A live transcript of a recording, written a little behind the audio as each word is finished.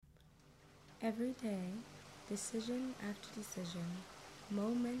Every day, decision after decision,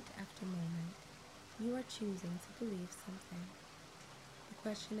 moment after moment, you are choosing to believe something. The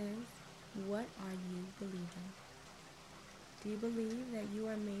question is, what are you believing? Do you believe that you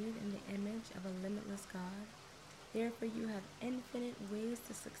are made in the image of a limitless God? Therefore, you have infinite ways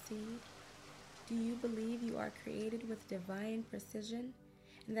to succeed? Do you believe you are created with divine precision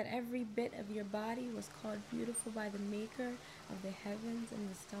and that every bit of your body was called beautiful by the Maker of the heavens and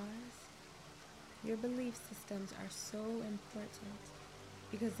the stars? Your belief systems are so important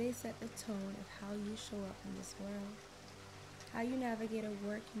because they set the tone of how you show up in this world, how you navigate a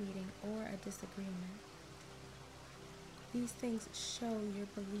work meeting or a disagreement. These things show your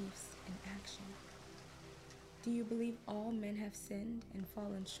beliefs in action. Do you believe all men have sinned and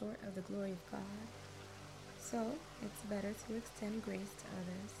fallen short of the glory of God? So, it's better to extend grace to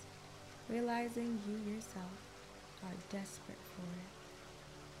others, realizing you yourself are desperate for it.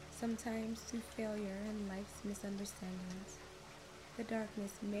 Sometimes through failure and life's misunderstandings, the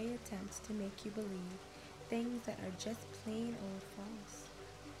darkness may attempt to make you believe things that are just plain old false.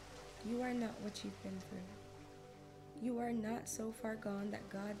 You are not what you've been through. You are not so far gone that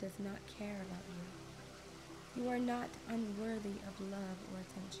God does not care about you. You are not unworthy of love or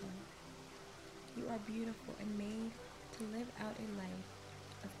attention. You are beautiful and made to live out a life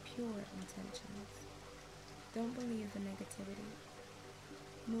of pure intentions. Don't believe the negativity.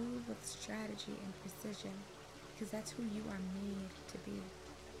 Move with strategy and precision because that's who you are made to be.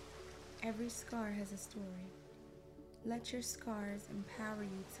 Every scar has a story. Let your scars empower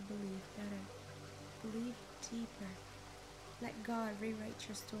you to believe better. Believe deeper. Let God rewrite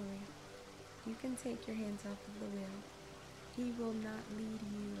your story. You can take your hands off of the wheel. He will not lead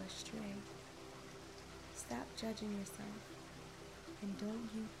you astray. Stop judging yourself, and don't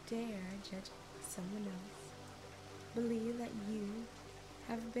you dare judge someone else. Believe that you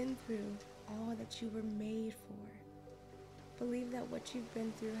have been through all that you were made for. Believe that what you've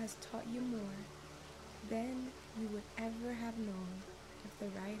been through has taught you more than you would ever have known if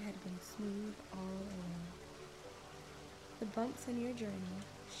the ride had been smooth all along. The bumps in your journey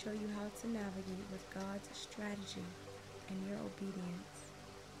show you how to navigate with God's strategy and your obedience.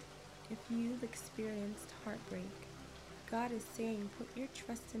 If you've experienced heartbreak, God is saying put your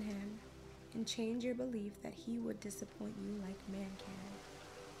trust in Him and change your belief that He would disappoint you like man can.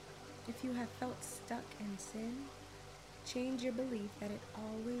 If you have felt stuck in sin, change your belief that it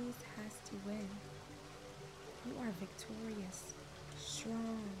always has to win. You are victorious,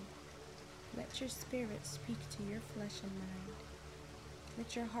 strong. Let your spirit speak to your flesh and mind.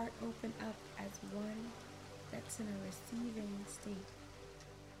 Let your heart open up as one that's in a receiving state.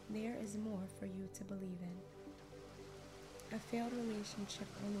 There is more for you to believe in. A failed relationship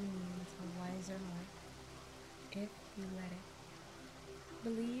only means a wiser heart, if you let it.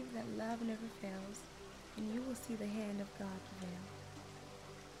 Believe that love never fails, and you will see the hand of God prevail.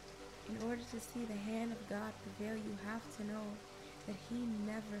 In order to see the hand of God prevail, you have to know that He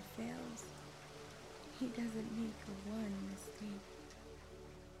never fails. He doesn't make one mistake.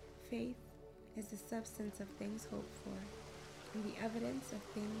 Faith is the substance of things hoped for and the evidence of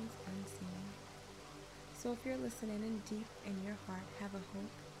things unseen. So if you're listening and deep in your heart have a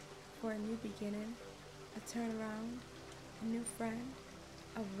hope for a new beginning, a turnaround, a new friend,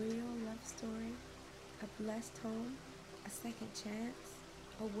 a real love story, a blessed home, a second chance,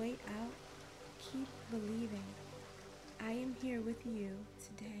 a way out, keep believing. I am here with you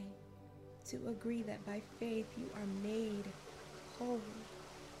today to agree that by faith you are made whole.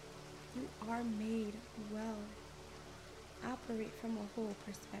 You are made well. Operate from a whole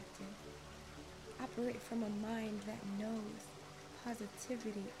perspective. Operate from a mind that knows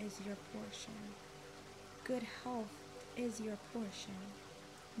positivity is your portion. Good health is your portion.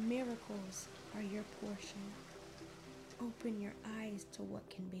 Miracles are your portion. Open your eyes to what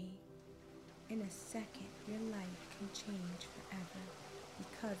can be. In a second, your life can change forever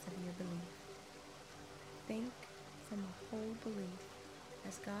because of your belief. Think from a whole belief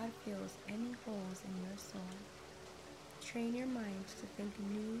as God fills any holes in your soul. Train your mind to think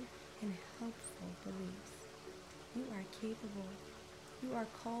new and helpful beliefs. You are capable. You are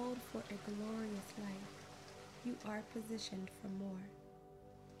called for a glorious life. You are positioned for more.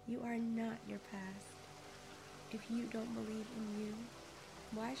 You are not your past. If you don't believe in you,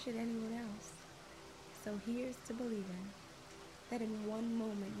 why should anyone else? So here's to believing that in one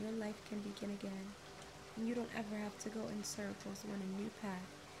moment your life can begin again, and you don't ever have to go in circles when a new path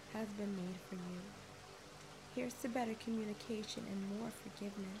has been made for you. Here's to better communication and more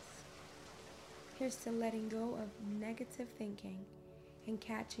forgiveness. Here's to letting go of negative thinking and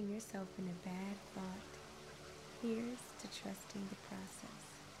catching yourself in a bad thought. Here's to trusting the process.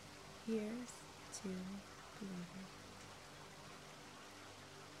 Here's to believing.